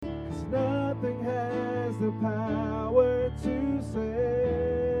the power to save,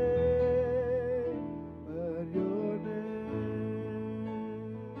 but your name.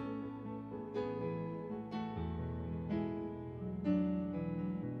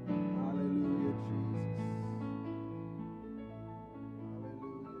 Hallelujah, Jesus. Hallelujah,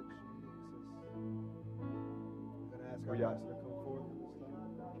 Jesus. I'm going to ask our pastor to come forth.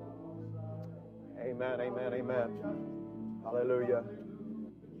 Amen, amen, amen. Hallelujah.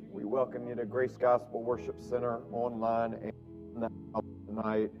 We welcome you to Grace Gospel Worship Center online and in the house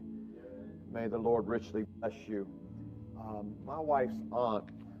tonight. May the Lord richly bless you. My wife's aunt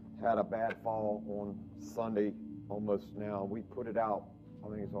had a bad fall on Sunday almost now. We put it out, I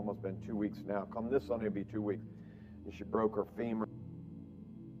think it's almost been 2 weeks now. Come this Sunday, it'll be 2 weeks. And she broke her femur.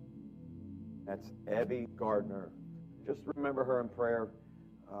 That's Evie Gardner. Just remember her in prayer.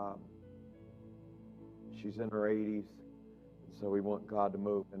 She's in her 80s, so we want God to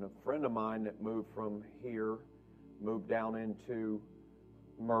move. And a friend of mine that moved from here, moved down into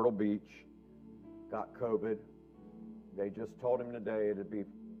Myrtle Beach, got COVID. They just told him today it'd be,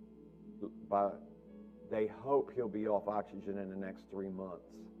 they hope he'll be off oxygen in the next 3 months.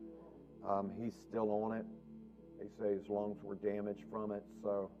 He's still on it. They say his lungs were damaged from it.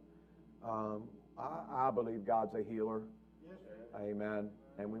 So I believe God's a healer. Yes, amen.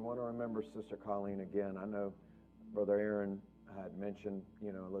 And we want to remember Sister Colleen again. I know Brother Aaron had mentioned,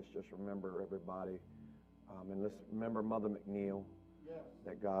 let's just remember everybody. And let's remember Mother McNeil,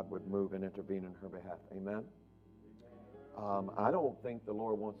 that God would move and intervene in her behalf. Amen. I don't think the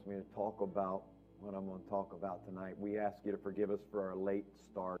Lord wants me to talk about what I'm going to talk about tonight. We ask you to forgive us for our late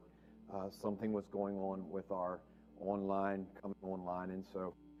start. Something was going on with our coming online. And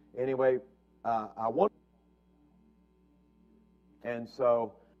so, anyway,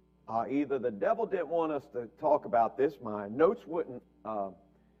 either the devil didn't want us to talk about this. My notes wouldn't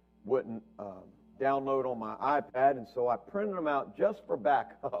download on my iPad, and so I printed them out just for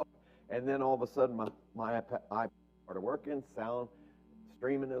backup. And then all of a sudden, my iPad started working. Sound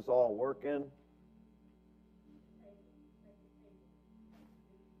streaming is all working.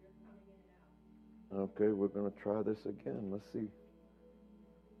 Okay, we're going to try this again. Let's see.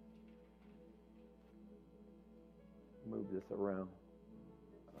 Move this around.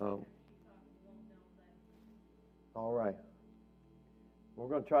 All right. We're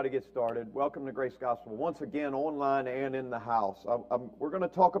going to try to get started. Welcome to Grace Gospel. Once again, online and in the house. We're going to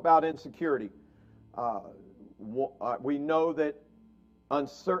talk about insecurity. We know that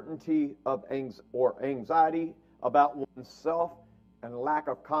uncertainty or anxiety about oneself and lack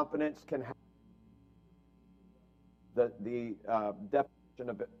of confidence can have the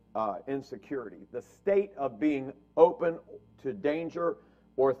definition of insecurity. The state of being open to danger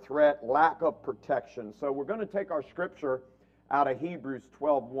or threat, lack of protection. So we're going to take our scripture out of Hebrews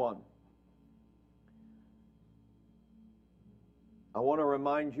 12:1. I want to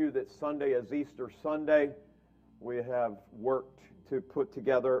remind you that Sunday is Easter Sunday. We have worked to put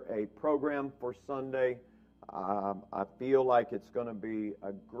together a program for Sunday. I feel like it's going to be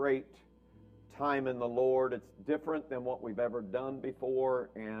a great time in the Lord. It's different than what we've ever done before,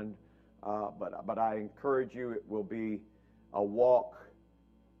 and but I encourage you, it will be a walk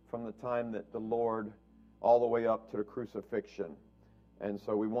from the time that the Lord all the way up to the crucifixion. And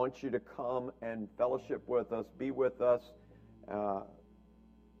so we want you to come and fellowship with us, be with us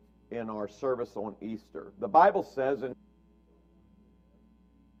in our service on Easter. The Bible says,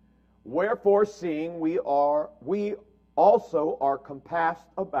 wherefore seeing we also are compassed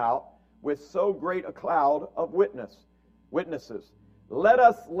about with so great a cloud of witnesses, let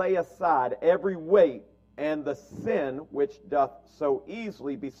us lay aside every weight and the sin which doth so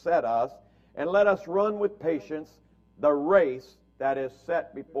easily beset us, and let us run with patience the race that is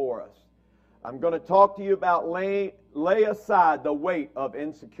set before us. I'm going to talk to you about lay aside the weight of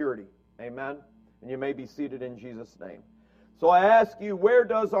insecurity. Amen? And you may be seated in Jesus' name. So I ask you, where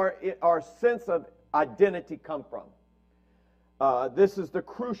does our sense of identity come from? This is the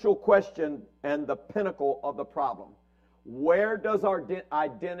crucial question and the pinnacle of the problem. Where does our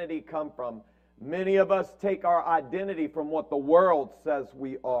identity come from? Many of us take our identity from what the world says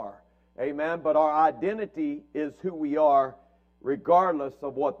we are. Amen? But our identity is who we are regardless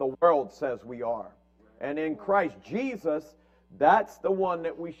of what the world says we are. And in Christ Jesus, that's the one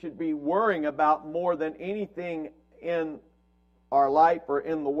that we should be worrying about more than anything in our life or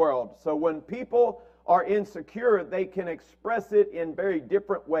in the world. So when people are insecure, they can express it in very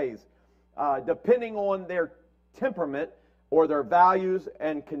different ways, depending on their temperament or their values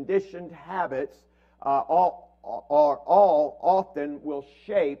and conditioned habits. All often will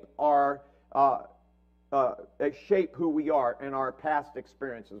shape shape who we are, and our past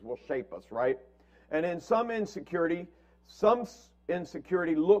experiences will shape us, right? And in some insecurity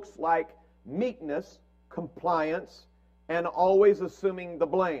looks like meekness, compliance, and always assuming the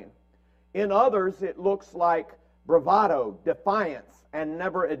blame. In others, it looks like bravado, defiance, and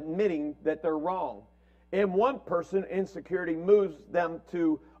never admitting that they're wrong. In one person, insecurity moves them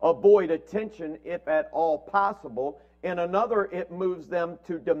to avoid attention if at all possible. In another, it moves them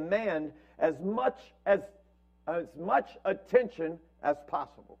to demand as much attention as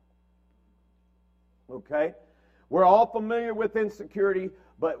possible. Okay? We're all familiar with insecurity,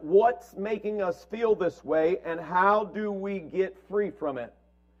 but what's making us feel this way, and how do we get free from it?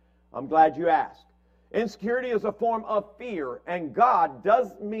 I'm glad you asked. Insecurity is a form of fear, and God does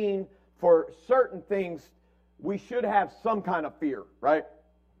mean for certain things we should have some kind of fear, right?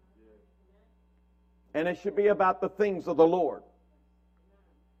 And it should be about the things of the Lord.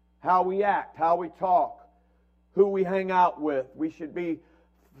 How we act, how we talk, who we hang out with. We should be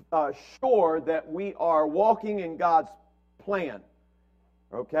sure that we are walking in God's plan.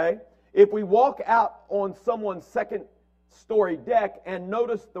 Okay? If we walk out on someone's second-story deck and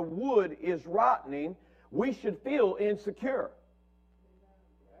notice the wood is rotting, we should feel insecure.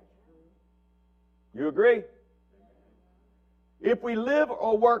 You agree? If we live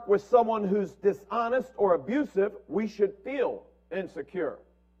or work with someone who's dishonest or abusive, we should feel insecure.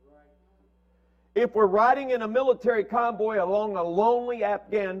 If we're riding in a military convoy along a lonely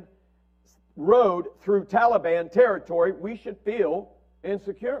Afghan road through Taliban territory, we should feel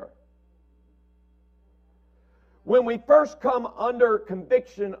insecure. When we first come under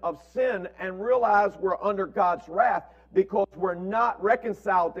conviction of sin and realize we're under God's wrath because we're not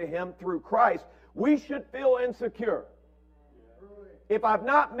reconciled to Him through Christ, we should feel insecure. If I've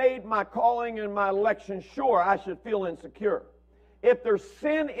not made my calling and my election sure, I should feel insecure. If there's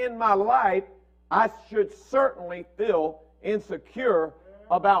sin in my life, I should certainly feel insecure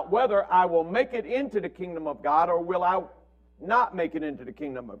about whether I will make it into the kingdom of God or will I not make it into the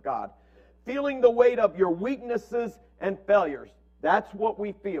kingdom of God. Feeling the weight of your weaknesses and failures. That's what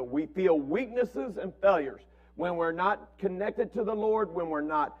we feel. We feel weaknesses and failures when we're not connected to the Lord, when we're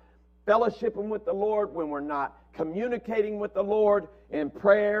not fellowshipping with the Lord, when we're not communicating with the Lord in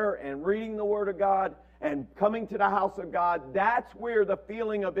prayer and reading the Word of God and coming to the house of God. That's where the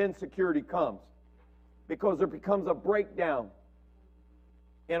feeling of insecurity comes, because there becomes a breakdown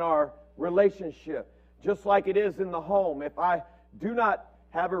in our relationship, just like it is in the home. If I do not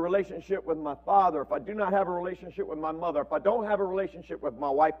have a relationship with my father, if I do not have a relationship with my mother, if I don't have a relationship with my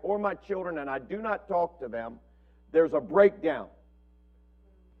wife or my children, and I do not talk to them, there's a breakdown.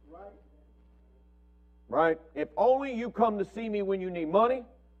 Right? If only you come to see me when you need money,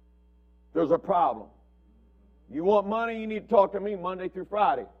 there's a problem. You want money, you need to talk to me Monday through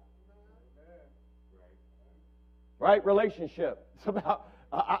Friday. Right? Relationship. It's about,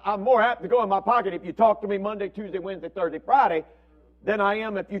 I'm more apt to go in my pocket if you talk to me Monday, Tuesday, Wednesday, Thursday, Friday than I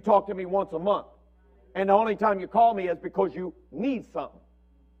am if you talk to me once a month. And the only time you call me is because you need something.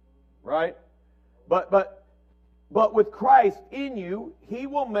 Right? But with Christ in you, He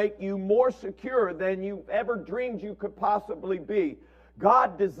will make you more secure than you ever dreamed you could possibly be.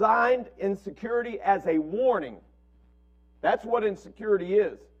 God designed insecurity as a warning. That's what insecurity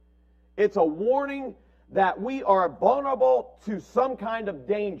is. It's a warning that we are vulnerable to some kind of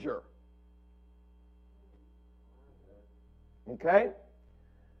danger. Okay?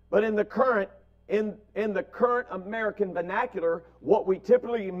 But in the current American vernacular, what we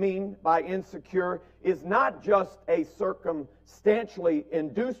typically mean by insecure is not just a circumstantially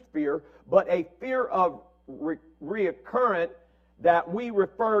induced fear, but a fear of reoccurrent that we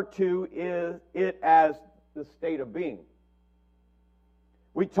refer to it as the state of being.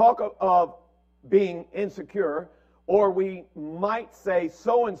 We talk of being insecure, or we might say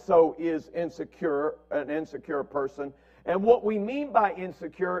so-and-so is insecure, an insecure person. And what we mean by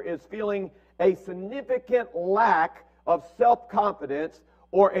insecure is feeling a significant lack of self-confidence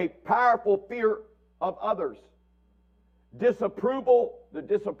or a powerful fear of others. The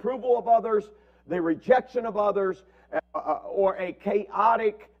disapproval of others, the rejection of others, or a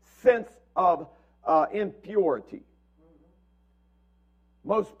chaotic sense of impurity.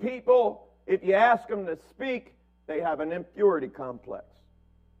 Most people, if you ask them to speak, they have an impurity complex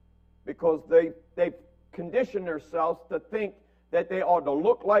because they've conditioned themselves to think that they ought to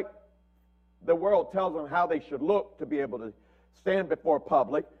look like the world tells them how they should look to be able to stand before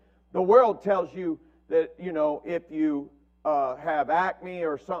public. The world tells you that, if you have acne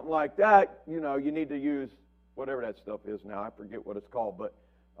or something like that, you need to use whatever that stuff is now. I forget what it's called, but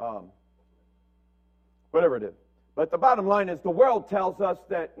whatever it is. But the bottom line is the world tells us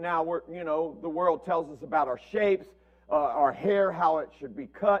that now the world tells us about our shapes, our hair, how it should be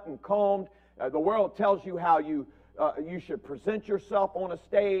cut and combed, The world tells you how you should present yourself on a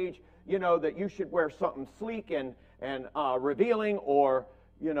stage, that you should wear something sleek and revealing, or,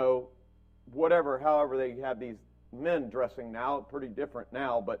 whatever, however they have these men dressing now, pretty different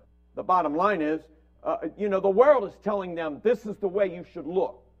now. But the bottom line is, the world is telling them this is the way you should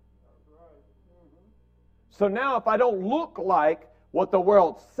look. So now if I don't look like what the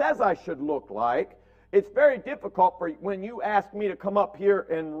world says I should look like, it's very difficult for when you ask me to come up here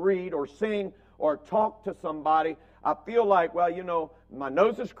and read or sing or talk to somebody. I feel like, well, my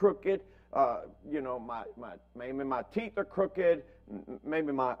nose is crooked, maybe my teeth are crooked,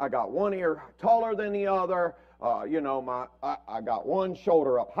 maybe I got one ear taller than the other, I got one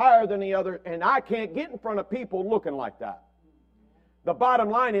shoulder up higher than the other, and I can't get in front of people looking like that. The bottom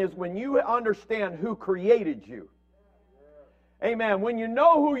line is, when you understand who created you, amen, when you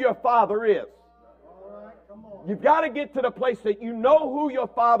know who your Father is, you've got to get to the place that you know who your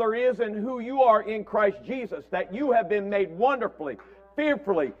Father is and who you are in Christ Jesus, that you have been made wonderfully,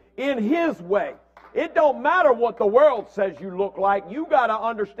 fearfully, in His way. It don't matter what the world says you look like. You got to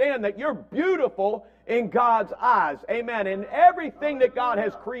understand that you're beautiful in God's eyes. Amen. And everything that God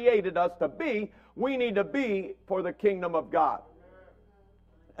has created us to be, we need to be for the kingdom of God.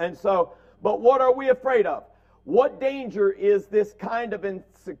 And so, but what are we afraid of? What danger is this kind of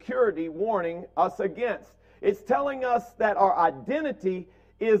insecurity warning us against? It's telling us that our identity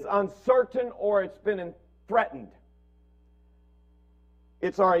is uncertain or it's been threatened.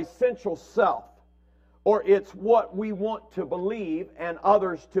 It's our essential self, or it's what we want to believe and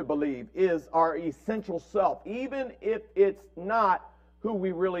others to believe is our essential self, even if it's not who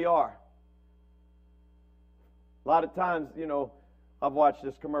we really are. A lot of times, I've watched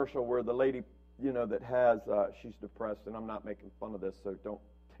this commercial where the lady, that has, she's depressed, and I'm not making fun of this, so don't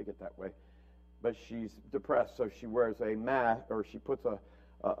take it that way. But she's depressed, so she wears a mask, or she puts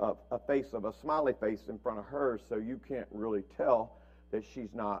a face of a smiley face in front of hers, so you can't really tell that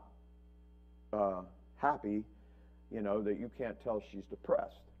she's not happy, that you can't tell she's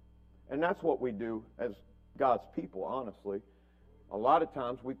depressed. And that's what we do as God's people, honestly. A lot of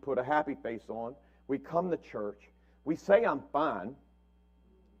times we put a happy face on, we come to church, we say I'm fine,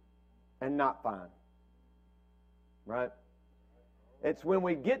 and not fine. Right? It's when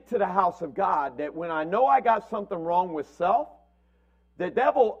we get to the house of God that when I know I got something wrong with self, the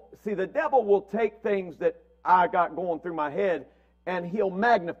devil will take things that I got going through my head and he'll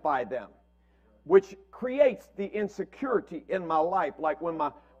magnify them, which creates the insecurity in my life. Like when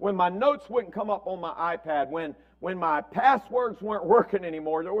my notes wouldn't come up on my iPad, when my passwords weren't working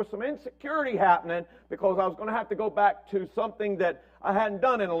anymore, there was some insecurity happening because I was going to have to go back to something that I hadn't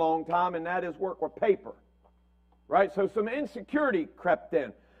done in a long time, and that is work with paper. Right? So some insecurity crept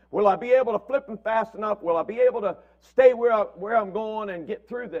in. Will I be able to flip them fast enough? Will I be able to stay where I'm going and get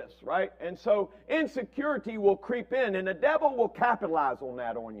through this? Right? And so insecurity will creep in, and the devil will capitalize on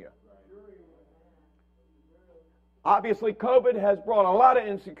that on you. Obviously, COVID has brought a lot of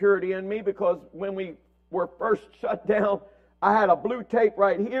insecurity in me because when we were first shut down, I had a blue tape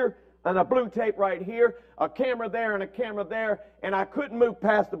right here and a blue tape right here, a camera there and a camera there, and I couldn't move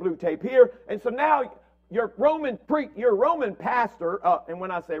past the blue tape here. And so now your Roman pastor, and when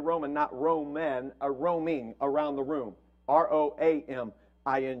I say Roman, not Roman, roaming around the room,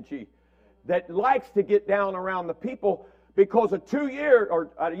 R-O-A-M-I-N-G, that likes to get down around the people because of 2 years or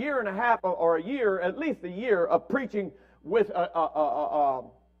a year and a half or a year, at least a year of preaching with a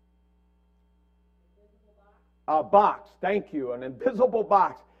box, thank you, an invisible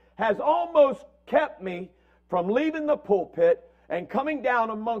box, has almost kept me from leaving the pulpit and coming down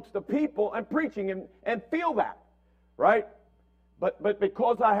amongst the people and preaching and feel that, right? But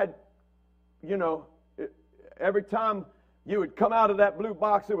because I had, every time you would come out of that blue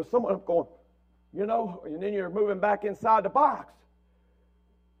box, there was someone going, and then you're moving back inside the box.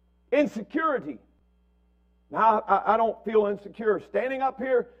 Insecurity. Now, I don't feel insecure standing up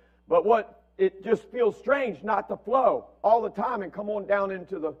here, but it just feels strange not to flow all the time and come on down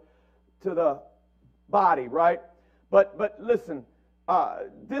into the body, right? But listen,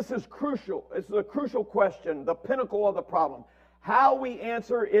 this is crucial. This is a crucial question, the pinnacle of the problem. How we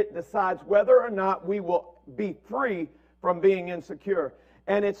answer it decides whether or not we will be free from being insecure.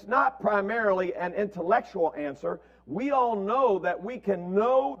 And it's not primarily an intellectual answer. We all know that we can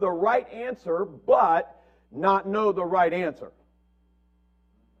know the right answer, but not know the right answer.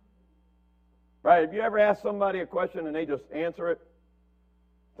 Right? Have you ever asked somebody a question and they just answer it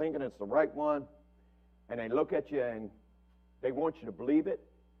thinking it's the right one, and they look at you and they want you to believe it?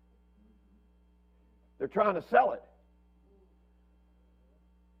 They're trying to sell it.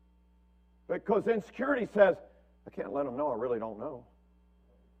 Because insecurity says, I can't let them know I really don't know.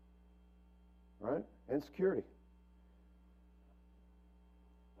 right? Insecurity.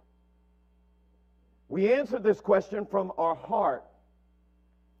 We answer this question from our heart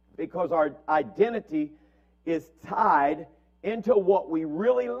because our identity is tied into what we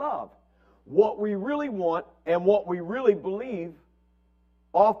really love, what we really want, and what we really believe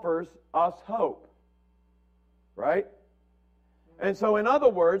offers us hope. Right? And so, in other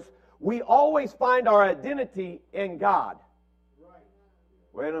words, we always find our identity in God.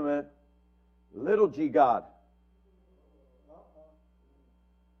 Wait a minute. Little g God.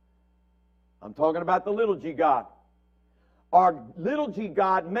 I'm talking about the little g God. Our little g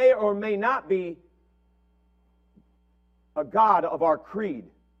God may or may not be a God of our creed,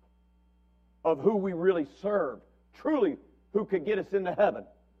 of who we really serve, truly who could get us into heaven.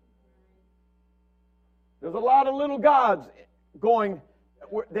 There's a lot of little gods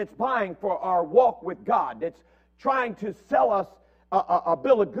that's vying for our walk with God, that's trying to sell us a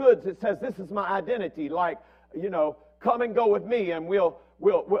bill of goods that says this is my identity, like, come and go with me and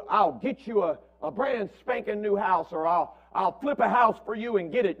I'll get you a brand spanking new house, or I'll flip a house for you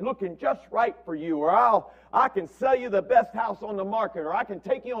and get it looking just right for you, or I can sell you the best house on the market, or I can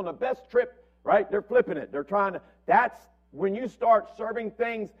take you on the best trip, right? They're flipping it. They're trying to, that's when you start serving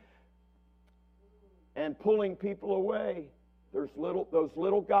things and pulling people away. Those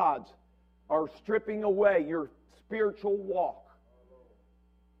little gods are stripping away your spiritual walk.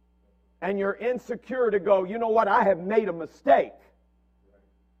 And you're insecure to go, you know what, I have made a mistake.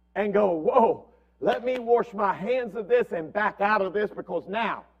 And go, whoa, let me wash my hands of this and back out of this, because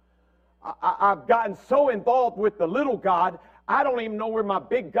now I've gotten so involved with the little God, I don't even know where my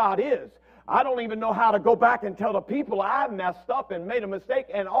big God is. I don't even know how to go back and tell the people I messed up and made a mistake.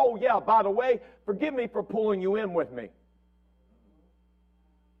 And oh yeah, by the way, forgive me for pulling you in with me.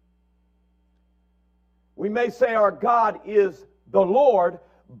 We may say our God is the Lord,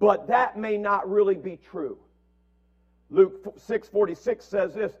 but that may not really be true. Luke 6:46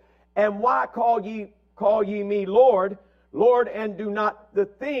 says this, and why call ye me Lord, Lord, and do not the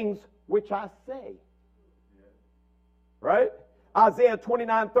things which I say? Right? Isaiah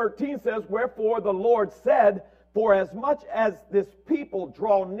 29:13 says, wherefore the Lord said, for as much as this people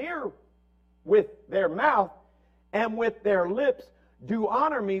draw near with their mouth and with their lips do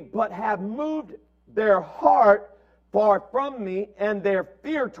honor me, but have moved their heart far from me, and their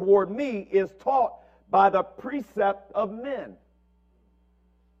fear toward me is taught by the precept of men.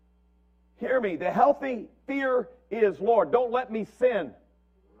 Hear me, the healthy fear is, Lord, don't let me sin.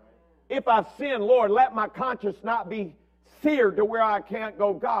 If I've sinned, Lord, let my conscience not be seared to where I can't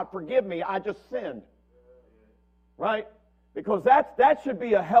go, God, forgive me, I just sinned. Right? Because that should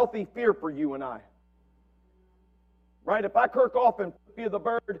be a healthy fear for you and I. Right? If I kirk off and fear the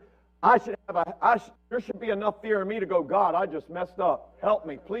bird, there should be enough fear in me to go, God, I just messed up. Help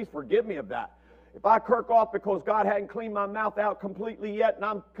me. Please forgive me of that. If I kirk off because God hadn't cleaned my mouth out completely yet and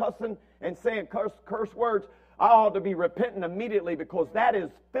I'm cussing and saying curse words, I ought to be repenting immediately, because that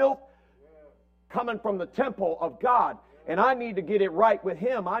is filth coming from the temple of God. And I need to get it right with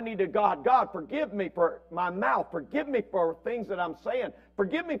Him. I need to, God, forgive me for my mouth. Forgive me for things that I'm saying.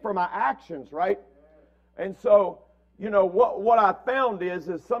 Forgive me for my actions, right? And so, what I found is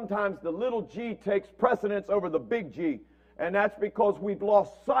sometimes the little g takes precedence over the big G. And that's because we've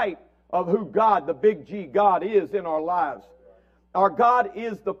lost sight of who God, the big G God, is in our lives. Our God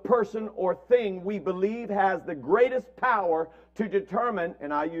is the person or thing we believe has the greatest power to determine,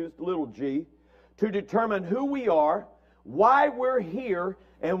 and I used little g, to determine who we are, why we're here,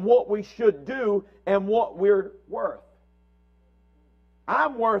 and what we should do, and what we're worth.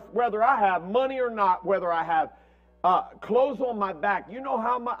 I'm worth whether I have money or not, whether I have clothes on my back. You know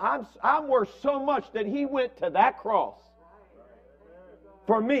how much I'm worth so much that He went to that cross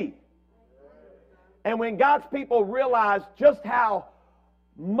for me. And when God's people realize just how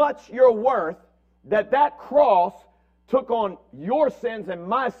much you're worth, that cross took on your sins and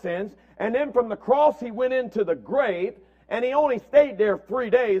my sins, and then from the cross He went into the grave, and He only stayed there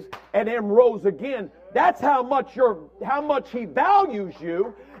 3 days and then rose again. That's how much He values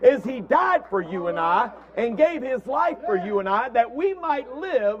you, is He died for you and I and gave His life for you and I, that we might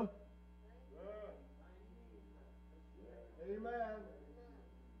live. Amen.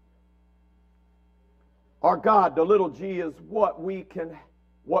 Our God, the little g, is what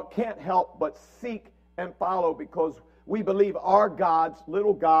can't help but seek and follow, because we believe our God's,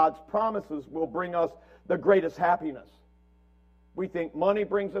 little God's promises will bring us the greatest happiness. We think money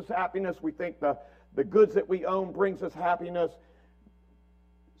brings us happiness. We think the goods that we own brings us happiness.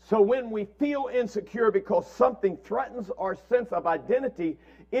 So when we feel insecure because something threatens our sense of identity,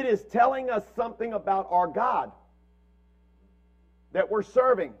 it is telling us something about our God that we're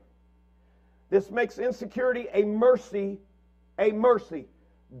serving. This makes insecurity a mercy,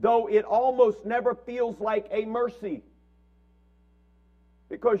 though it almost never feels like a mercy.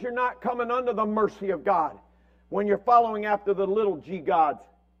 Because you're not coming under the mercy of God when you're following after the little g gods.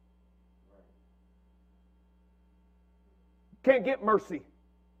 Can't get mercy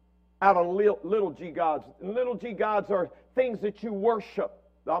out of little g gods. And little g gods are things that you worship.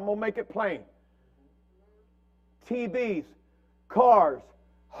 I'm going to make it plain. TVs, cars,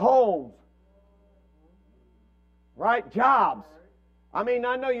 homes, right? Jobs. I mean,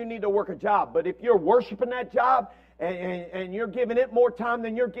 I know you need to work a job, but if you're worshiping that job and you're giving it more time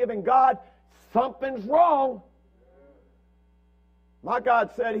than you're giving God, something's wrong. My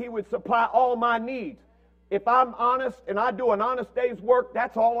God said He would supply all my needs. If I'm honest and I do an honest day's work,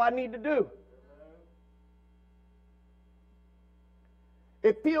 that's all I need to do.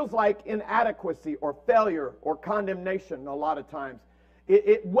 It feels like inadequacy or failure or condemnation a lot of times.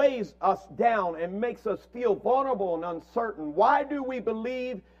 It weighs us down and makes us feel vulnerable and uncertain. Why do we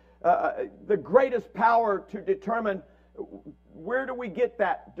believe the greatest power to determine, where do we get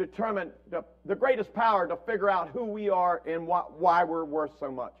that determine, the greatest power to figure out who we are and why we're worth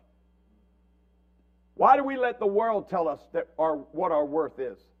so much? Why do we let the world tell us that what our worth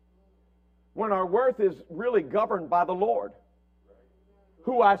is, when our worth is really governed by the Lord,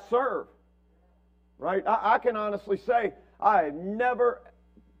 who I serve? Right? I can honestly say I never,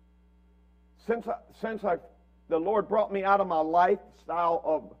 since the Lord brought me out of my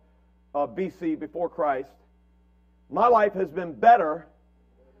lifestyle of BC, before Christ, my life has been better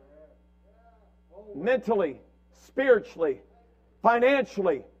mentally, spiritually,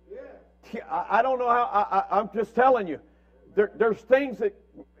 financially. I don't know how, I'm just telling you. There's things that,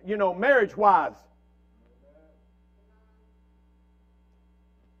 marriage-wise,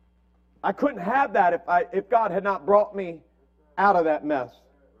 I couldn't have that if God had not brought me out of that mess.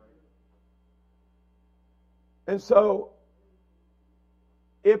 And so,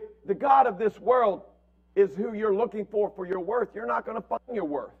 if the God of this world is who you're looking for your worth, you're not going to find your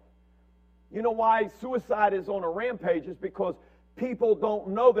worth. You know why suicide is on a rampage? Is because people don't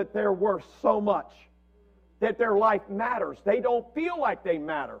know that they're worth so much, that their life matters. They don't feel like they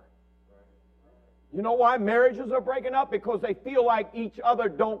matter. You know why marriages are breaking up? Because they feel like each other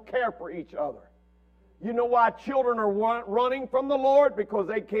don't care for each other. You know why children are running from the Lord? Because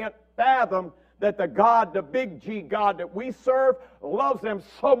they can't fathom that the God, the big G God that we serve, loves them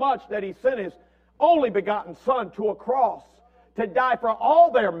so much that He sent His only begotten Son to a cross to die for all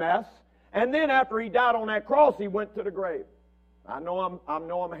their mess. And then after He died on that cross, He went to the grave. I know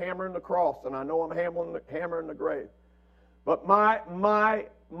I'm hammering the cross, and I know I'm hammering the grave. But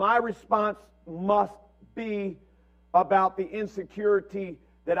my response must be about the insecurity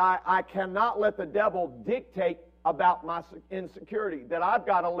that I cannot let the devil dictate about my insecurity, that I've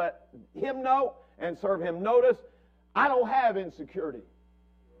got to let him know and serve him notice. I don't have insecurity.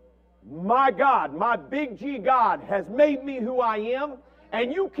 My God, my big G God has made me who I am,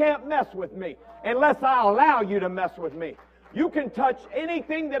 and you can't mess with me unless I allow you to mess with me. You can touch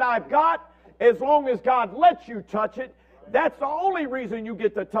anything that I've got as long as God lets you touch it. That's the only reason you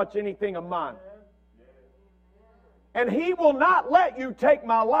get to touch anything of mine. And He will not let you take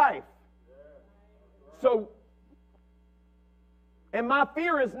my life. So, and my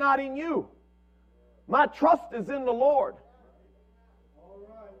fear is not in you. My trust is in the Lord.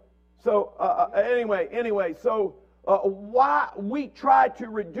 So, anyway, so why we try to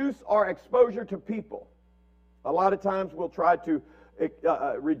reduce our exposure to people. A lot of times we'll try to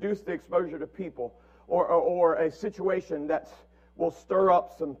reduce the exposure to people or a situation that will stir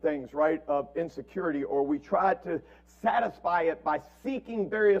up some things, right, of insecurity, or we try to satisfy it by seeking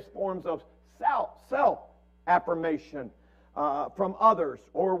various forms of self-affirmation from others,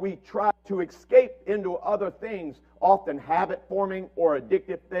 or we try to escape into other things, often habit-forming or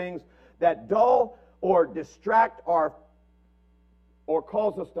addictive things that dull or distract or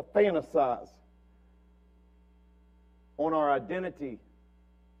cause us to fantasize on our identity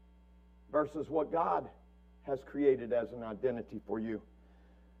versus what God has created as an identity for you.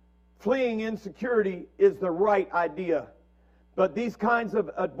 Fleeing insecurity is the right idea, but these kinds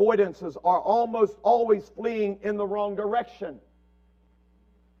of avoidances are almost always fleeing in the wrong direction.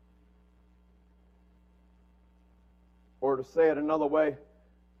 Or to say it another way,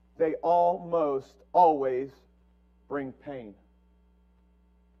 they almost always bring pain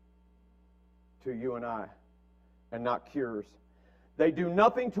to you and I, and not cures. They do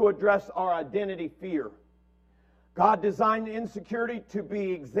nothing to address our identity fear. God designed insecurity to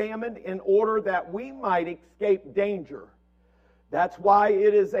be examined in order that we might escape danger. That's why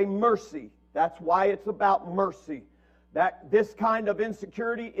it is a mercy. That's why it's about mercy. That this kind of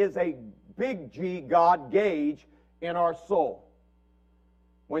insecurity is a big G God gauge in our soul.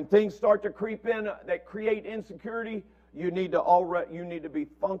 When things start to creep in that create insecurity, you need to be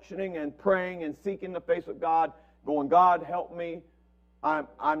functioning and praying and seeking the face of God, going, God, help me. I'm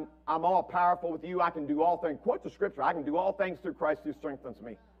all powerful with you. I can do all things. Quote the scripture. I can do all things through Christ who strengthens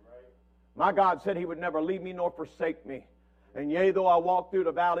me. My God said he would never leave me nor forsake me. And yea, though I walk through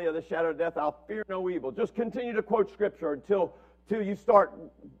the valley of the shadow of death, I'll fear no evil. Just continue to quote scripture until you start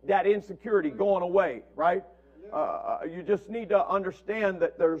that insecurity going away, right? You just need to understand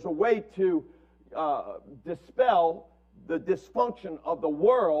that there's a way to dispel the dysfunction of the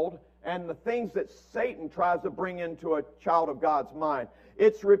world and the things that Satan tries to bring into a child of God's mind.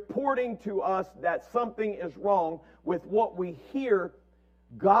 It's reporting to us that something is wrong with what we hear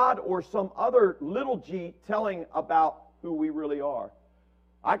God or some other little g telling about who we really are.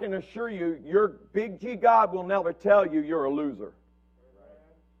 I can assure you, your big G God will never tell you you're a loser.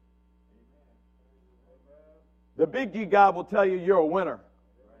 The big G God will tell you you're a winner.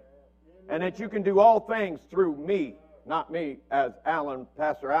 And that you can do all things through me. Not me as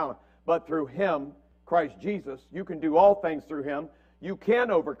Pastor Allen, but through him, Christ Jesus. You can do all things through him. You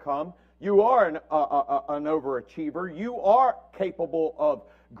can overcome. You are an overachiever. You are capable of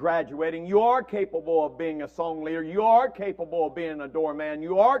graduating. You are capable of being a song leader. You are capable of being a doorman.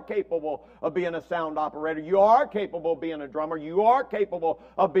 You are capable of being a sound operator. You are capable of being a drummer. You are capable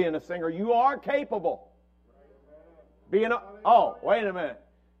of being a singer. You are capable. Oh, wait a minute.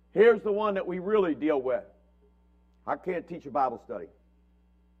 Here's the one that we really deal with. I can't teach a Bible study.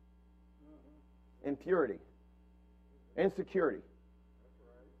 Impurity. Insecurity.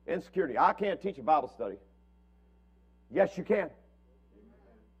 Insecurity. I can't teach a Bible study. Yes, you can.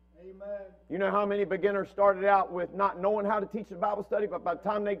 Amen. You know how many beginners started out with not knowing how to teach a Bible study, but by the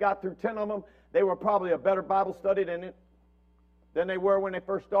time they got through 10 of them, they were probably a better Bible study than they were when they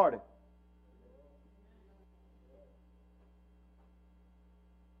first started.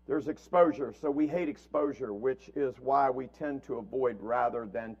 There's exposure, so we hate exposure, which is why we tend to avoid rather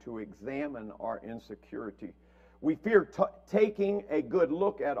than to examine our insecurity. We fear taking a good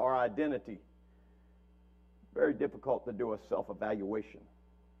look at our identity. Very difficult to do a self-evaluation.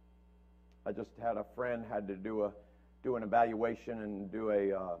 I just had a friend had to do an evaluation and do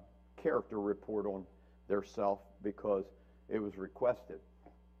a character report on their self because it was requested.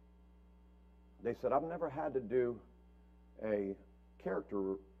 They said, I've never had to do a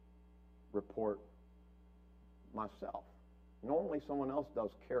character report myself. Normally someone else does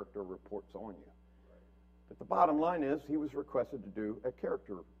character reports on you. But the bottom line is he was requested to do a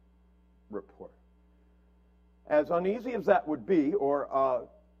character report. As uneasy as that would be, or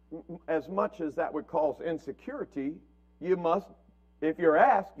as much as that would cause insecurity, you must, if you're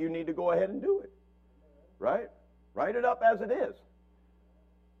asked, you need to go ahead and do it. Right? Write it up as it is.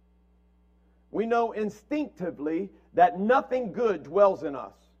 We know instinctively that nothing good dwells in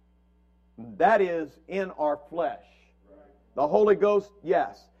us. That is in our flesh. The Holy Ghost,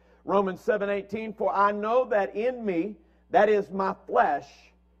 yes. Romans 7:18, for I know that in me, that is my flesh,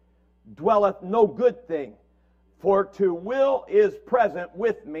 dwelleth no good thing. For to will is present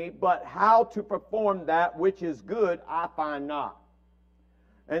with me, but how to perform that which is good I find not.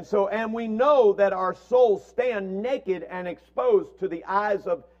 And we know that our souls stand naked and exposed to the eyes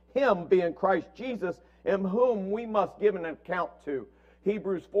of him, being Christ Jesus, in whom we must give an account to.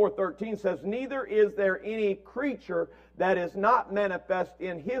 Hebrews 4:13 says, neither is there any creature that is not manifest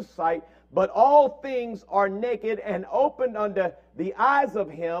in his sight, but all things are naked and opened unto the eyes of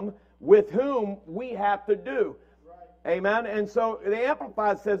him with whom we have to do. Right. Amen. And so the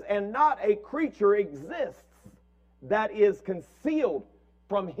Amplified says, and not a creature exists that is concealed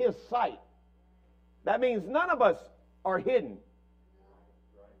from his sight. That means none of us are hidden.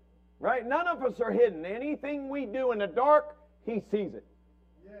 Right? None of us are hidden. Anything we do in the dark, he sees it.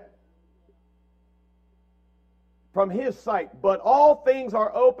 From his sight, but all things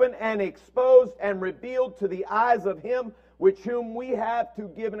are open and exposed and revealed to the eyes of him which whom we have to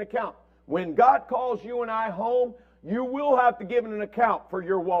give an account. When God calls you and I home, you will have to give an account for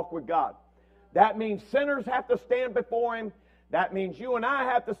your walk with God. That means sinners have to stand before him. That means you and I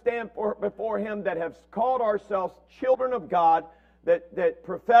have to stand before him that have called ourselves children of God, that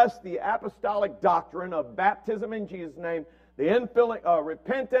profess the apostolic doctrine of baptism in Jesus' name, the infilling,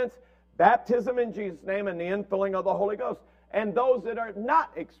 repentance, baptism in Jesus' name, and the infilling of the Holy Ghost. And those that are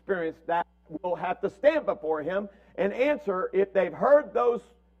not experienced that will have to stand before him and answer if they've heard those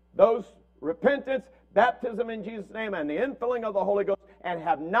repentance, baptism in Jesus' name, and the infilling of the Holy Ghost, and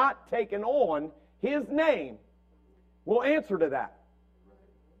have not taken on his name, will answer to that.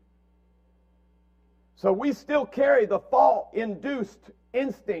 So we still carry the fall-induced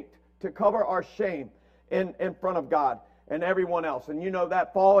instinct to cover our shame in front of God and everyone else. And you know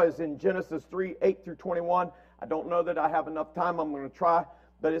that fall is in Genesis 3, 8 through 21. I don't know that I have enough time. I'm going to try.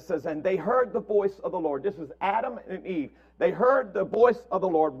 But it says, and they heard the voice of the Lord. This is Adam and Eve. They heard the voice of the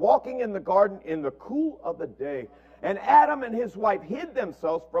Lord walking in the garden in the cool of the day. And Adam and his wife hid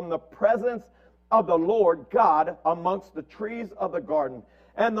themselves from the presence of the Lord God amongst the trees of the garden.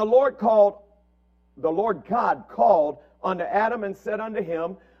 And the Lord God called unto Adam and said unto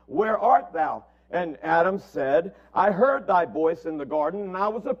him, Where art thou? And Adam said, I heard thy voice in the garden, and I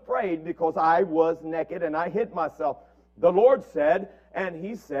was afraid because I was naked, and I hid myself. The Lord said, and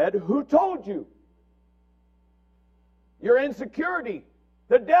he said, Who told you? Your insecurity,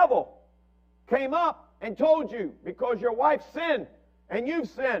 the devil, came up and told you because your wife sinned and you've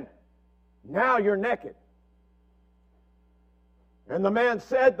sinned. Now you're naked. And the man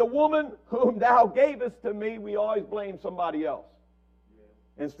said, The woman whom thou gavest to me, we always blame somebody else.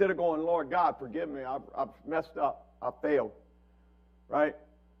 Instead of going, Lord God, forgive me, I've messed up, I failed. Right?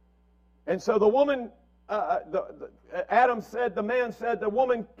 And so the woman, Adam said, the man said, the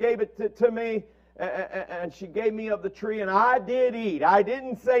woman gave it to me, and she gave me of the tree, and I did eat. I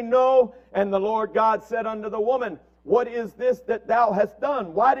didn't say no. And the Lord God said unto the woman, What is this that thou hast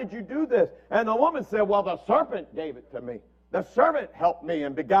done? Why did you do this? And the woman said, Well, the serpent gave it to me. The serpent helped me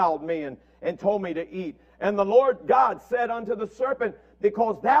and beguiled me and told me to eat. And the Lord God said unto the serpent,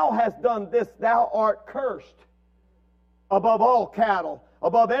 Because thou hast done this, thou art cursed above all cattle,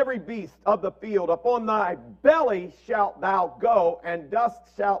 above every beast of the field. Upon thy belly shalt thou go, and dust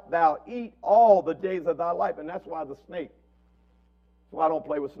shalt thou eat all the days of thy life. And that's why the snake. That's why I don't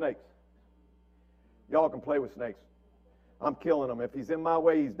play with snakes. Y'all can play with snakes. I'm killing him. If he's in my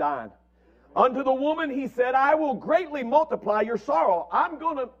way, he's dying. Unto the woman he said, I will greatly multiply your sorrow. I'm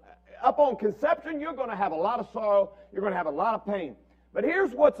going to, upon conception, you're going to have a lot of sorrow. You're going to have a lot of pain. But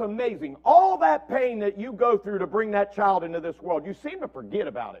here's what's amazing. All that pain that you go through to bring that child into this world, you seem to forget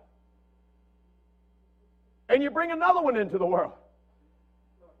about it. And you bring another one into the world.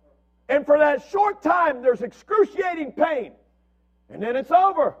 And for that short time, there's excruciating pain. And then it's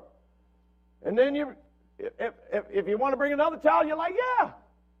over. And then if you want to bring another child, you're like, yeah,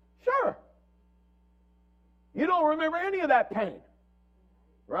 sure. You don't remember any of that pain.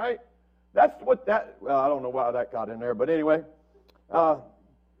 Right? That's what well, I don't know why that got in there, but anyway. Let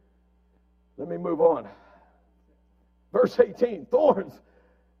me move on. Verse 18, thorns.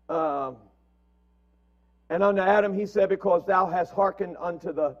 And unto Adam he said, Because thou hast hearkened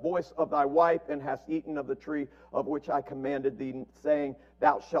unto the voice of thy wife, and hast eaten of the tree of which I commanded thee, saying,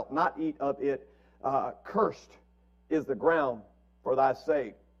 Thou shalt not eat of it. Cursed is the ground for thy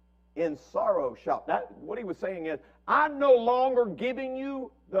sake. In sorrow shalt. What he was saying is, I'm no longer giving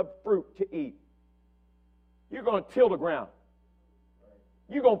you the fruit to eat. You're going to till the ground.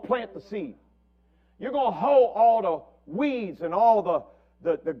 You're going to plant the seed. You're going to hoe all the weeds and all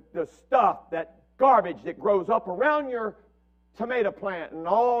the stuff, that garbage that grows up around your tomato plant, and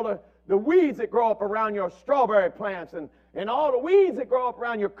all the weeds that grow up around your strawberry plants, and all the weeds that grow up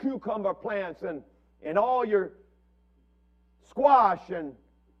around your cucumber plants, and all your squash and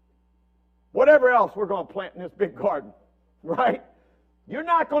whatever else we're going to plant in this big garden. Right?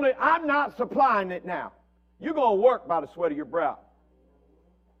 I'm not supplying it now. You're going to work by the sweat of your brow.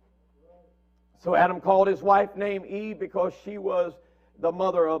 So Adam called his wife named Eve, because she was the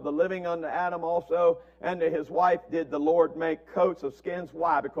mother of the living unto Adam also. And to his wife did the Lord make coats of skins.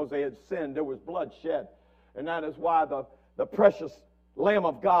 Why? Because they had sinned. There was blood shed. And that is why the precious Lamb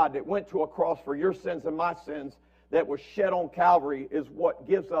of God that went to a cross for your sins and my sins, that was shed on Calvary, is what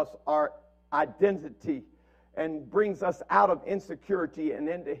gives us our identity and brings us out of insecurity and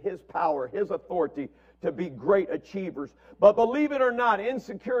into his power, his authority, to be great achievers. But believe it or not,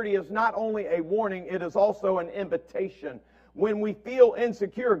 insecurity is not only a warning, it is also an invitation. When we feel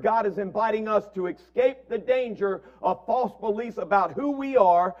insecure, God is inviting us to escape the danger of false beliefs about who we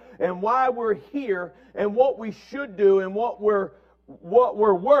are and why we're here and what we should do and what we're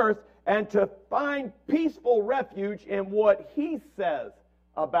worth, and to find peaceful refuge in what he says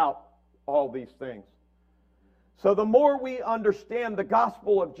about all these things. So the more we understand the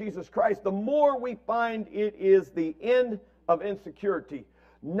gospel of Jesus Christ, the more we find it is the end of insecurity.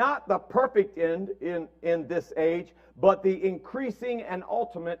 Not the perfect end in this age, but the increasing and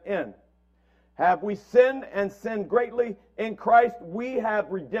ultimate end. Have we sinned and sinned greatly in Christ? We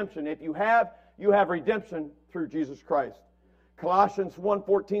have redemption. If you have redemption through Jesus Christ. Colossians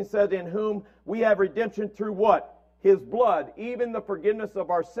 1:14 says, In whom we have redemption through what? His blood, even the forgiveness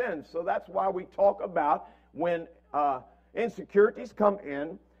of our sins. So that's why we talk about when insecurities come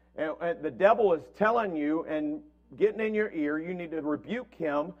in, and the devil is telling you and getting in your ear. You need to rebuke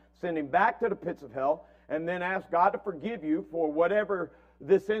him, send him back to the pits of hell, and then ask God to forgive you for whatever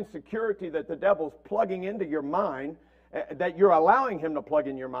this insecurity that the devil's plugging into your mind, that you're allowing him to plug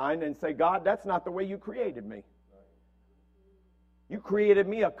in your mind, and say, God, that's not the way you created me. You created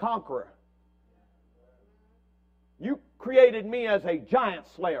me a conqueror. You created me as a giant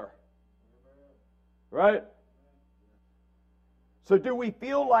slayer. Right? So do we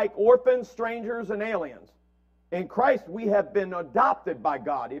feel like orphans, strangers, and aliens? In Christ, we have been adopted by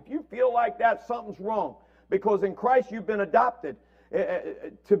God. If you feel like that, something's wrong. Because in Christ, you've been adopted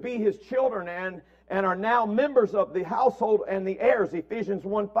to be his children and are now members of the household and the heirs, Ephesians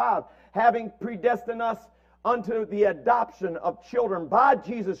 1:5, having predestined us unto the adoption of children by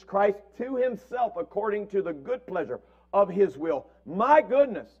Jesus Christ to himself according to the good pleasure of his will. My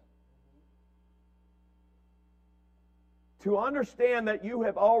goodness. To understand that you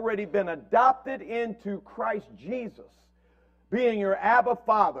have already been adopted into Christ Jesus, being your Abba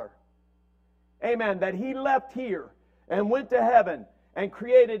Father. Amen. That he left here and went to heaven and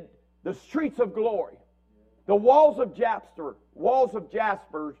created the streets of glory, the walls of jasper,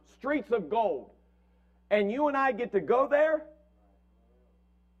 streets of gold. And you and I get to go there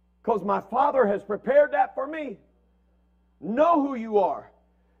because my Father has prepared that for me. Know who you are.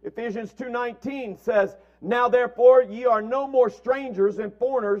 Ephesians 2:19 says, now therefore ye are no more strangers and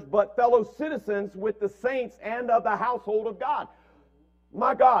foreigners, but fellow citizens with the saints and of the household of God.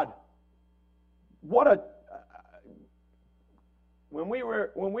 My God, what a... When we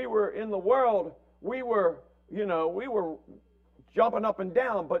were in the world, we were jumping up and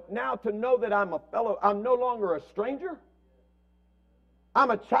down. But now to know that I'm no longer a stranger.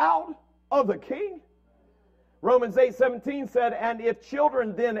 I'm a child of the King. Romans 8:17 said, and if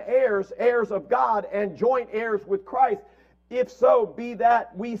children then heirs, heirs of God, and joint heirs with Christ, if so be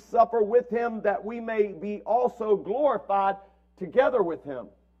that we suffer with him, that we may be also glorified together with him.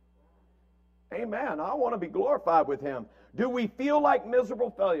 Amen. I want to be glorified with him. Do we feel like miserable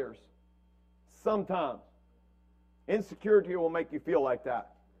failures? Sometimes. Insecurity will make you feel like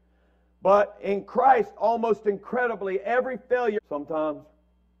that. But in Christ, almost incredibly, every failure, sometimes,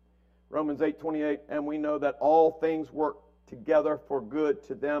 Romans 8:28, and we know that all things work together for good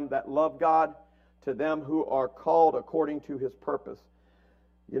to them that love God, to them who are called according to his purpose.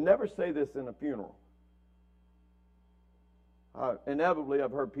 You never say this in a funeral. Inevitably,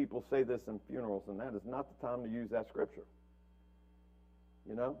 I've heard people say this in funerals, and that is not the time to use that scripture.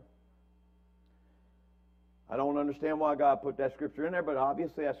 You know? I don't understand why God put that scripture in there, but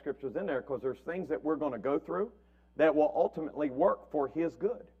obviously that scripture's in there because there's things that we're going to go through that will ultimately work for his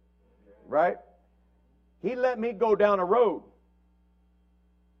good. Right? He let me go down a road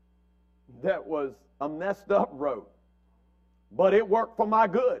that was a messed up road, but it worked for my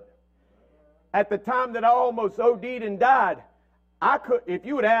good. At the time that I almost OD'd and died, if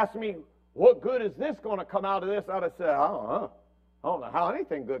you would ask me, what good is this going to come out of this? I'd have said, I don't know how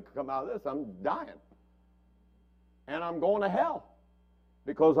anything good could come out of this. I'm dying. And I'm going to hell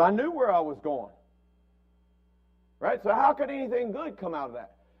because I knew where I was going. Right? So how could anything good come out of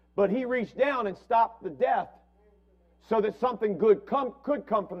that? But he reached down and stopped the death so that something good could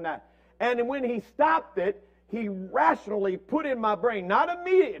come from that. And when he stopped it, he rationally put in my brain, not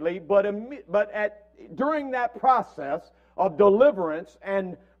immediately, but during that process of deliverance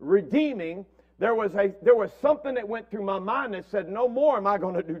and redeeming, there was something that went through my mind that said, no more am I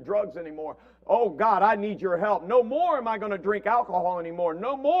going to do drugs anymore. Oh, God, I need your help. No more am I going to drink alcohol anymore.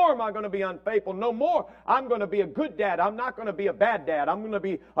 No more am I going to be unfaithful. No more. I'm going to be a good dad. I'm not going to be a bad dad. I'm going to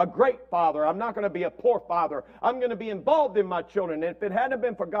be a great father. I'm not going to be a poor father. I'm going to be involved in my children. And if it hadn't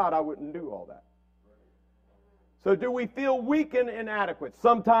been for God, I wouldn't do all that. So do we feel weak and inadequate?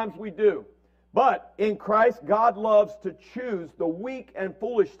 Sometimes we do. But in Christ, God loves to choose the weak and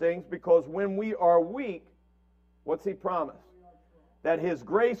foolish things because when we are weak, what's he promised? That his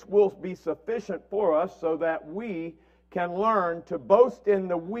grace will be sufficient for us so that we can learn to boast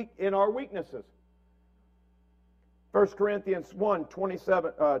in our weaknesses. 1 Corinthians 1,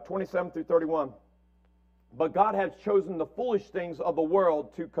 27 through 31. But God hath chosen the foolish things of the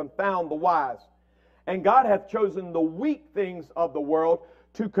world to confound the wise. And God hath chosen the weak things of the world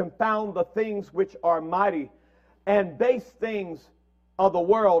to confound the things which are mighty. And base things of the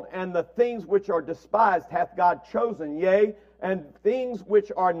world and the things which are despised hath God chosen, yea, and things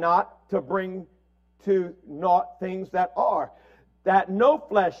which are not, to bring to naught things that are, that no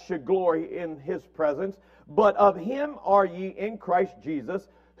flesh should glory in his presence, but of him are ye in Christ Jesus,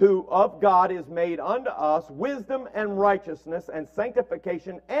 who of God is made unto us wisdom and righteousness and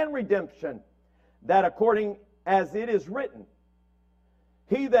sanctification and redemption, that according as it is written,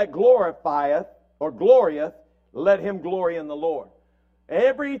 he that glorieth, let him glory in the Lord.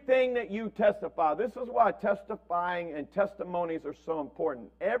 Everything that you testify, this is why testifying and testimonies are so important.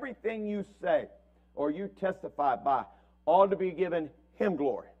 Everything you say or you testify by ought to be given him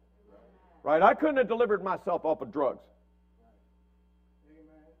glory. Right? I couldn't have delivered myself off of drugs.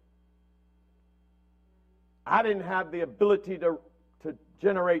 I didn't have the ability to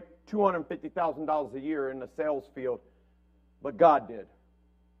generate $250,000 a year in the sales field, but God did.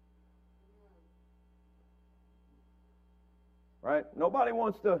 Right? Nobody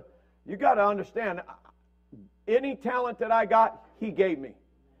wants to, you got to understand, any talent that I got, he gave me.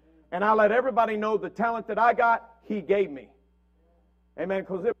 And I let everybody know the talent that I got, he gave me. Amen.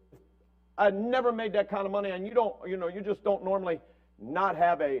 Because I never made that kind of money, and you just don't normally not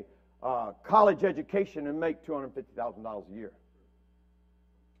have a college education and make $250,000 a year.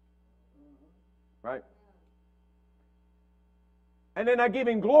 Right? And then I give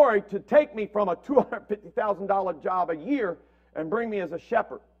him glory to take me from a $250,000 job a year and bring me as a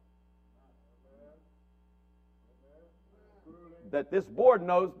shepherd. That this board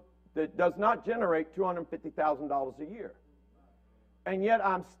knows that does not generate $250,000 a year. And yet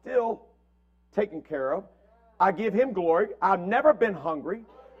I'm still taken care of. I give him glory. I've never been hungry.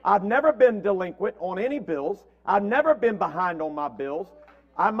 I've never been delinquent on any bills. I've never been behind on my bills.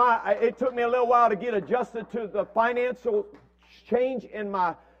 It took me a little while to get adjusted to the financial change in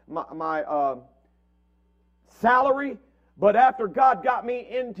my salary. But after God got me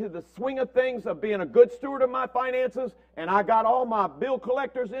into the swing of things of being a good steward of my finances, and I got all my bill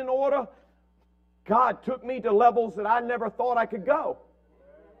collectors in order, God took me to levels that I never thought I could go.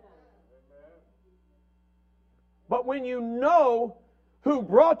 But when you know who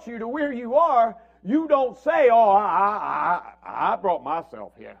brought you to where you are, you don't say, oh, I brought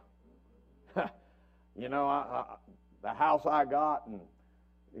myself here. The house I got and,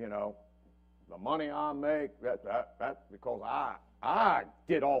 the money I make, that's because I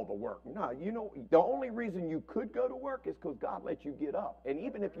did all the work. No, the only reason you could go to work is because God let you get up. And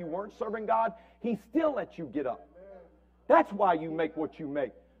even if you weren't serving God, he still let you get up. That's why you make what you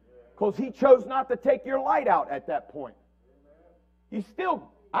make. Because he chose not to take your light out at that point.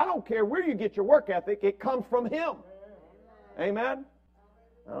 I don't care where you get your work ethic, it comes from him. Amen?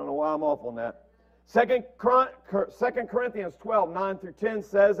 I don't know why I'm off on that. 2 Corinthians 12, 9 through 10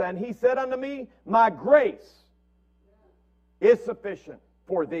 says, and he said unto me, my grace is sufficient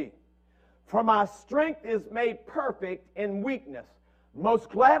for thee. For my strength is made perfect in weakness. Most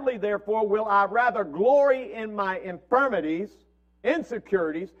gladly, therefore, will I rather glory in my infirmities,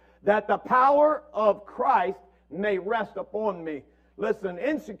 insecurities, that the power of Christ may rest upon me. Listen,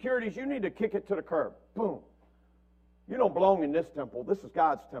 insecurities, you need to kick it to the curb. Boom. You don't belong in this temple. This is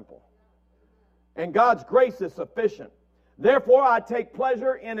God's temple. And God's grace is sufficient. Therefore, I take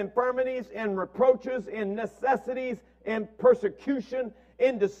pleasure in infirmities, in reproaches, in necessities, in persecution,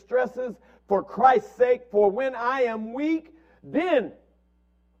 in distresses, for Christ's sake. For when I am weak, then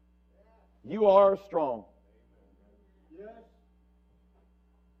you are strong. Yes.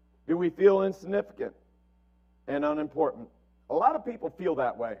 Do we feel insignificant and unimportant? A lot of people feel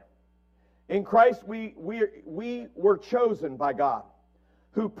that way. In Christ, we were chosen by God,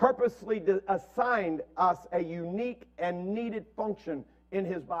 who purposely assigned us a unique and needed function in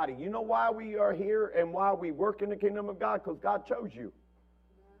his body. You know why we are here and why we work in the kingdom of God? Because God chose you.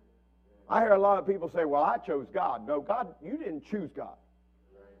 I hear a lot of people say, well, I chose God. No, God, you didn't choose God.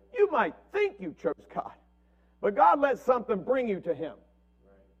 You might think you chose God, but God let something bring you to him.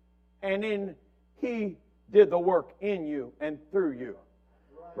 And then he did the work in you and through you.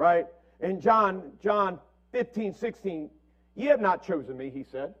 Right? In John 15, 16, ye have not chosen me, he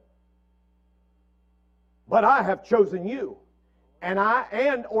said, but I have chosen you, and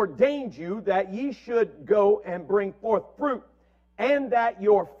ordained you that ye should go and bring forth fruit, and that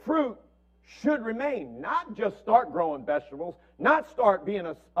your fruit should remain. Not just start growing vegetables, not start being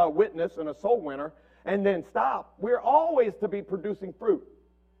a witness and a soul winner, and then stop. We're always to be producing fruit.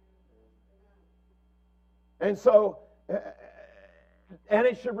 And so, and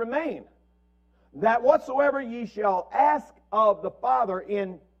it should remain, that whatsoever ye shall ask of the Father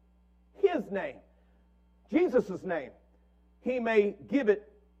in his name, Jesus' name, he may give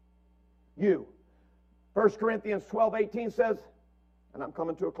it you. 1 Corinthians 12:18 says, and I'm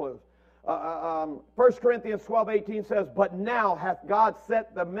coming to a close. 1 Corinthians 12:18 says, but now hath God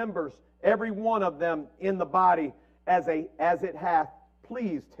set the members, every one of them in the body, as it hath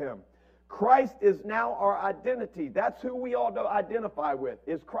pleased him. Christ is now our identity. That's who we ought to identify with,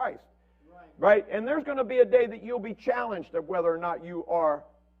 is Christ. Right? And there's going to be a day that you'll be challenged of whether or not you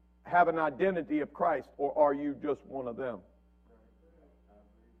have an identity of Christ, or are you just one of them?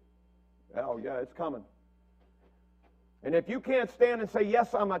 Oh, yeah, it's coming. And if you can't stand and say,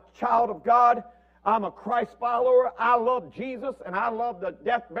 yes, I'm a child of God, I'm a Christ follower, I love Jesus, and I love the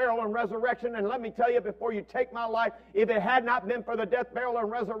death, burial, and resurrection, and let me tell you, before you take my life, if it had not been for the death, burial,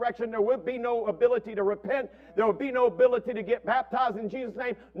 and resurrection, there would be no ability to repent, there would be no ability to get baptized in Jesus'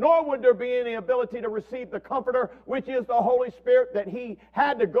 name, nor would there be any ability to receive the Comforter, which is the Holy Spirit, that He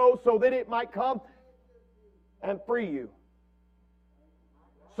had to go so that it might come and free you.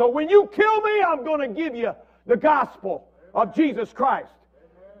 So when you kill me, I'm going to give you the gospel of Jesus Christ.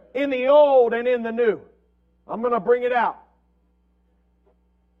 In the old and in the new. I'm going to bring it out.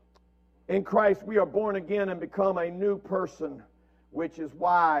 In Christ we are born again and become a new person, which is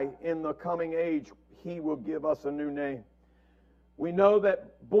why in the coming age He will give us a new name. We know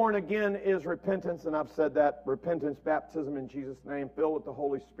that born again is repentance, and I've said that. Repentance, baptism in Jesus' name, filled with the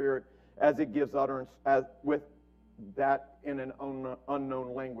Holy Spirit as it gives utterance with that in an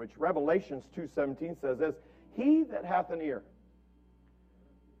unknown language. Revelations 2:17 says this, He that hath an ear,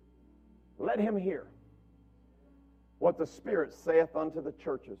 let him hear what the Spirit saith unto the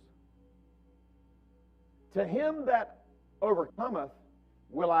churches. To him that overcometh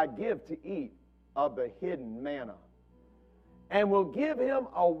will I give to eat of the hidden manna, and will give him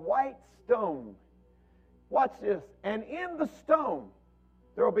a white stone. Watch this. And in the stone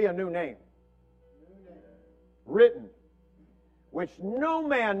there will be a new name written, which no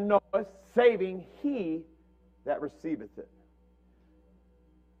man knoweth, saving he that receiveth it.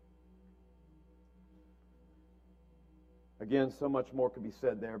 Again, so much more could be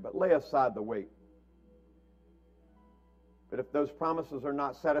said there, but lay aside the weight. But if those promises are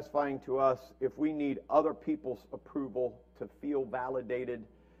not satisfying to us, if we need other people's approval to feel validated,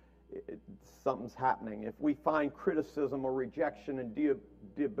 something's happening. If we find criticism or rejection and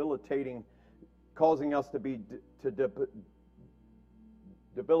debilitating, causing us to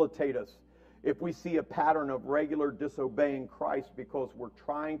debilitate us, if we see a pattern of regular disobeying Christ because we're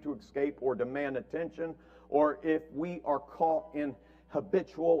trying to escape or demand attention, or if we are caught in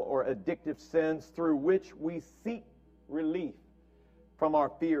habitual or addictive sins through which we seek relief from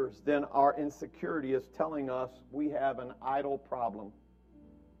our fears, then our insecurity is telling us we have an idol problem.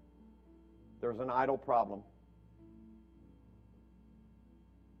 There's an idol problem.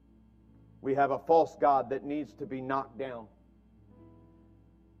 We have a false god that needs to be knocked down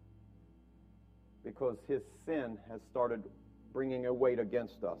because his sin has started bringing a weight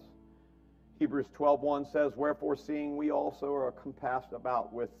against us. Hebrews 12:1 says, Wherefore, seeing we also are compassed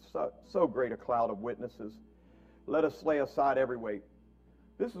about with so great a cloud of witnesses, let us lay aside every weight.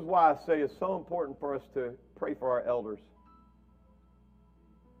 This is why I say it's so important for us to pray for our elders,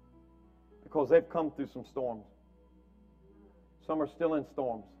 because they've come through some storms. Some are still in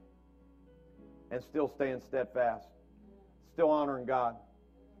storms and still staying steadfast, still honoring God.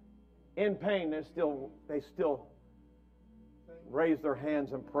 In pain, they still raise their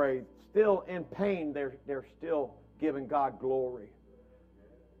hands and pray. Still in pain, they're still giving God glory.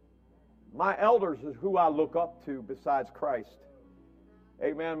 My elders is who I look up to besides Christ.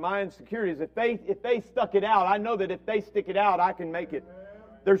 Amen. My insecurities, if they stuck it out, I know that if they stick it out, I can make it.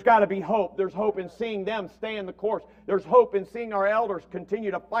 There's got to be hope. There's hope in seeing them stay in the course. There's hope in seeing our elders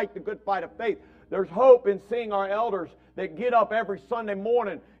continue to fight the good fight of faith. There's hope in seeing our elders that get up every Sunday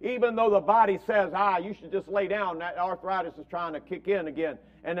morning, even though the body says, you should just lay down. That arthritis is trying to kick in again.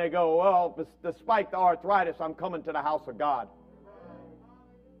 And they go, well, despite the arthritis, I'm coming to the house of God.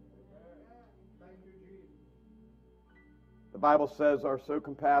 The Bible says, are so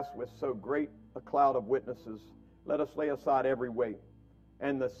compassed with so great a cloud of witnesses, let us lay aside every weight,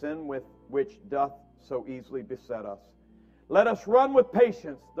 and the sin with which doth so easily beset us. Let us run with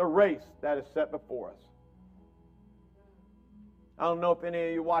patience the race that is set before us. I don't know if any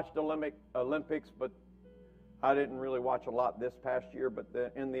of you watched Olympics, but I didn't really watch a lot this past year, but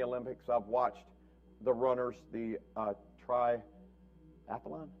in the Olympics I've watched the runners, the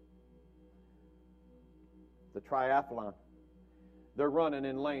triathlon. The triathlon. They're running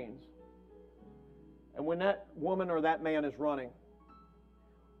in lanes. And when that woman or that man is running,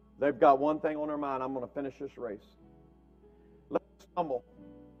 they've got one thing on their mind: I'm going to finish this race. Let them stumble.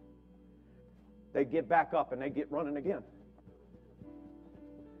 They get back up and they get running again.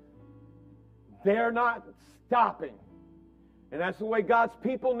 They're not stopping. And that's the way God's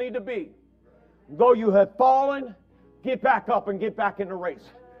people need to be. Though you have fallen, get back up and get back in the race.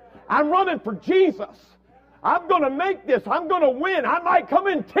 I'm running for Jesus. I'm going to make this. I'm going to win. I might come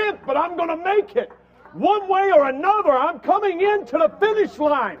in 10th, but I'm going to make it. One way or another, I'm coming into the finish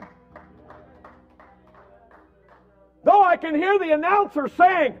line. Though I can hear the announcer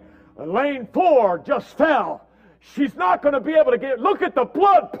saying, lane 4 just fell. She's not going to be able to get, look at the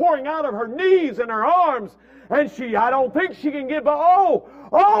blood pouring out of her knees and her arms. And I don't think she can get, but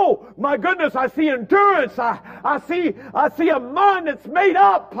oh, my goodness, I see endurance. I see a mind that's made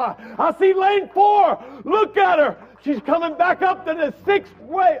up. I see lane 4. Look at her. She's coming back up to the sixth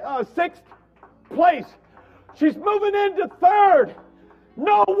place. She's moving into 3rd.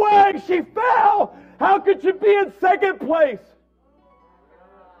 No way, she fell. How could she be in 2nd place?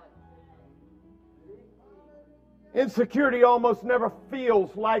 Insecurity almost never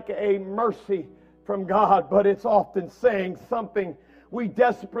feels like a mercy from God, but it's often saying something we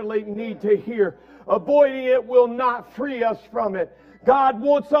desperately need to hear. Avoiding it will not free us from it. God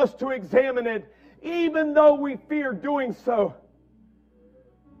wants us to examine it, even though we fear doing so.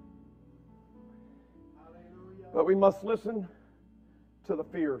 But we must listen to the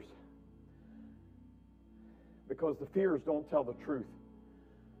fears, because the fears don't tell the truth.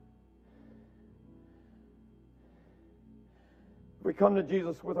 We come to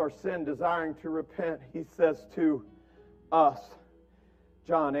Jesus with our sin, desiring to repent. He says to us,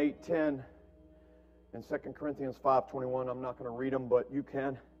 John 8:10 and 2 Corinthians 5:21. I'm not going to read them, but you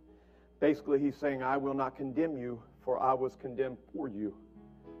can. Basically, he's saying, I will not condemn you, for I was condemned for you.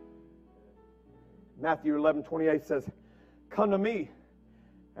 Matthew 11:28 says, come to me,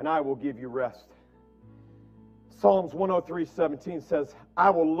 and I will give you rest. Psalms 103:17 says, I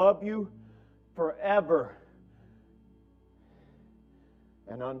will love you forever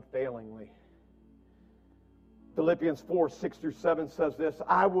and unfailingly. Philippians 4:6-7 says this,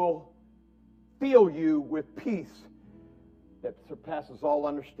 I will fill you with peace that surpasses all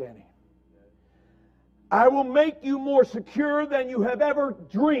understanding. I will make you more secure than you have ever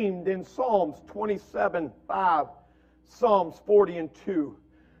dreamed, in Psalms 27:5, Psalms 40:2.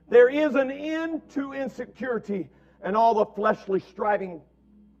 There is an end to insecurity and all the fleshly striving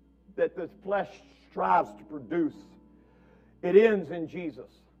that the flesh strives to produce. It ends in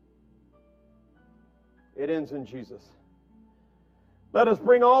Jesus. It ends in Jesus. Let us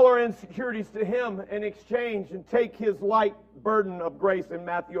bring all our insecurities to Him in exchange and take His light burden of grace in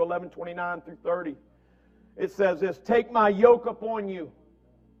Matthew 11:29-30. It says this, take my yoke upon you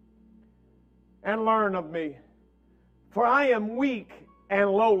and learn of me, for I am weak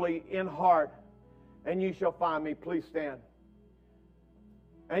and lowly in heart, and ye shall find me. Please stand.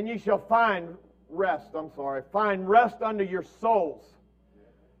 And ye shall find rest unto your souls.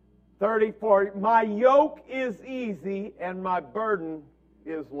 34, my yoke is easy and my burden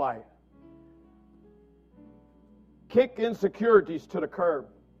is light. Kick insecurities to the curb.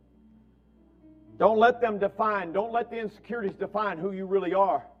 Don't let the insecurities define who you really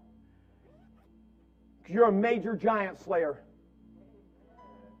are. You're a major giant slayer.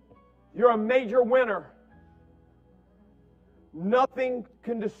 You're a major winner. Nothing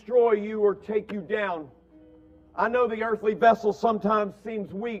can destroy you or take you down. I know the earthly vessel sometimes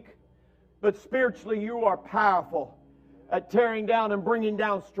seems weak, but spiritually you are powerful at tearing down and bringing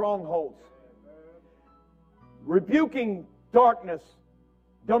down strongholds. Rebuking darkness,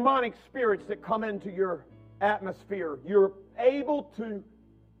 demonic spirits that come into your atmosphere. You're able to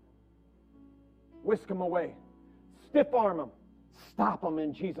whisk them away. Stiff arm them. Stop them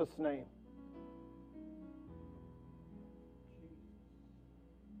in Jesus' name.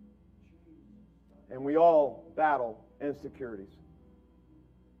 And we all battle insecurities.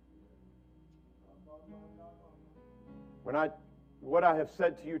 What I have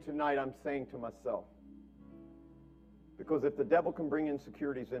said to you tonight, I'm saying to myself. Because if the devil can bring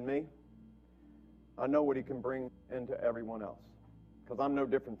insecurities in me, I know what he can bring into everyone else. Because I'm no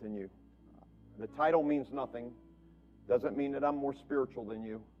different than you. The title means nothing. Doesn't mean that I'm more spiritual than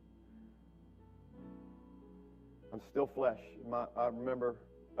you. I'm still flesh. I remember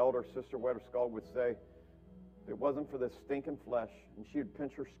Elder Sister Wetterskald would say, if it wasn't for this stinking flesh, and she would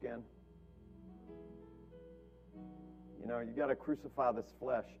pinch her skin. You know, you got to crucify this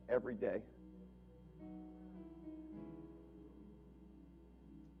flesh every day.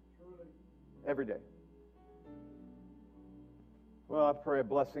 Every day. Well, I pray a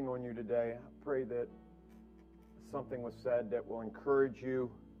blessing on you today. I pray that something was said that will encourage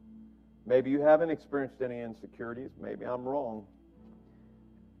you. Maybe you haven't experienced any insecurities. Maybe I'm wrong.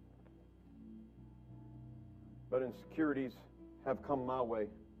 But insecurities have come my way.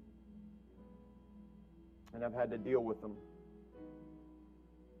 And I've had to deal with them.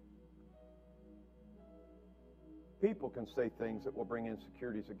 People can say things that will bring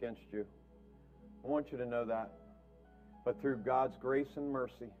insecurities against you. I want you to know that. But through God's grace and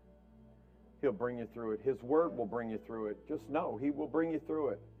mercy, He'll bring you through it. His Word will bring you through it. Just know He will bring you through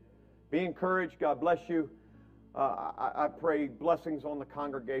it. Be encouraged. God bless you. I pray blessings on the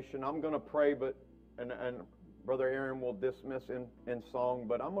congregation. I'm going to pray, and Brother Aaron will dismiss in song,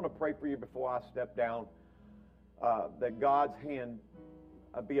 but I'm going to pray for you before I step down, that God's hand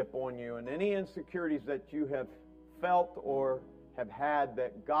be upon you, and any insecurities that you have felt or have had,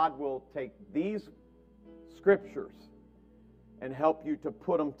 that God will take these scriptures and help you to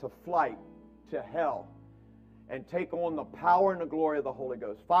put them to flight, to hell, and take on the power and the glory of the Holy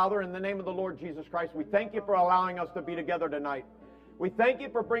Ghost. Father, in the name of the Lord Jesus Christ, we thank you for allowing us to be together tonight. We thank you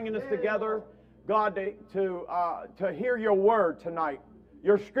for bringing us together, God, to hear your word tonight.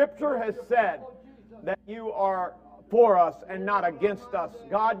 Your scripture has said that you are for us and not against us.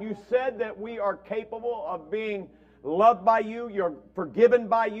 God, you said that we are capable of being loved by you, you're forgiven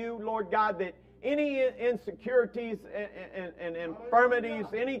by you, Lord God, that any insecurities and infirmities,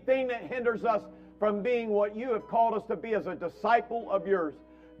 anything that hinders us from being what you have called us to be as a disciple of yours,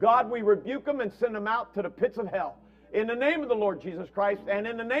 God, we rebuke them and send them out to the pits of hell. In the name of the Lord Jesus Christ, and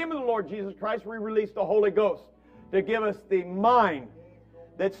in the name of the Lord Jesus Christ, we release the Holy Ghost to give us the mind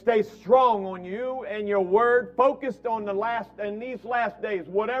that stays strong on you and your word, focused on these last days,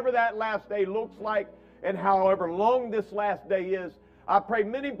 whatever that last day looks like, and however long this last day is. I pray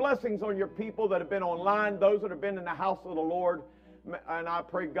many blessings on your people that have been online, those that have been in the house of the Lord. And I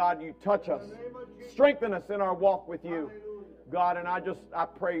pray, God, you touch us, strengthen us in our walk with you, God. And I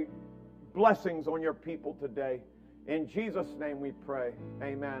pray blessings on your people today. In Jesus' name we pray.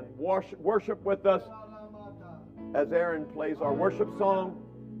 Amen. Worship with us as Aaron plays our worship song.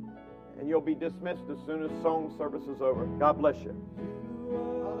 And you'll be dismissed as soon as song service is over. God bless you.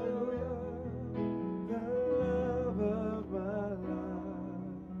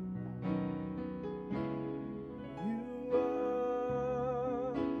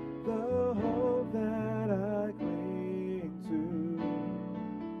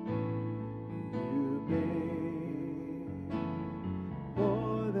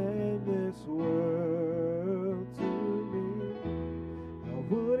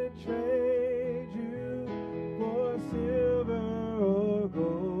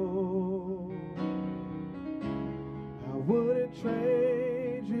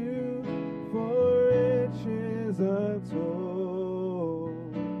 Trade you for riches untold.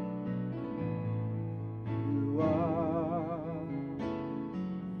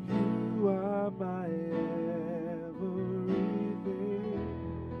 You are my everything.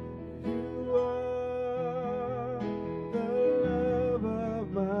 You are the love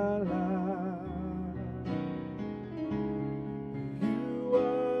of my life. You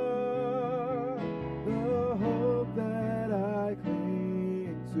are the hope that I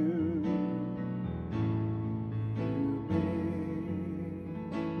cling to. You mean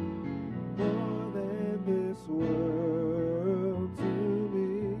more than this world to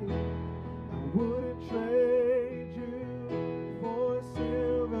me. I wouldn't trade you for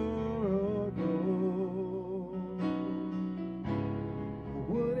silver or gold. I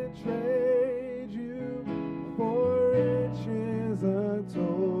wouldn't trade you for riches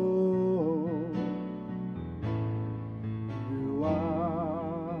untold.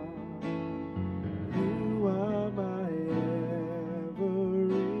 You are my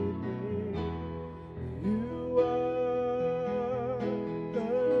everything. You are the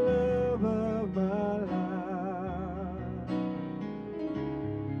love of my life.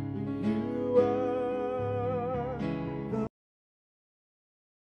 You are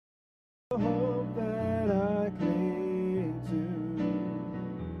the hope that I cling to.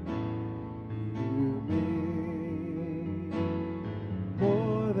 You mean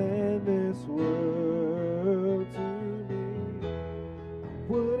more than this world to me. I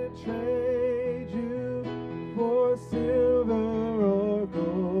wouldn't trade you for silver or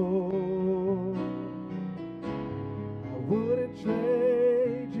gold. I wouldn't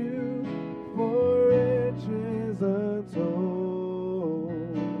trade you for riches untold.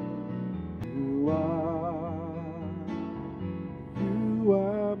 You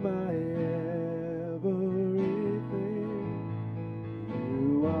are my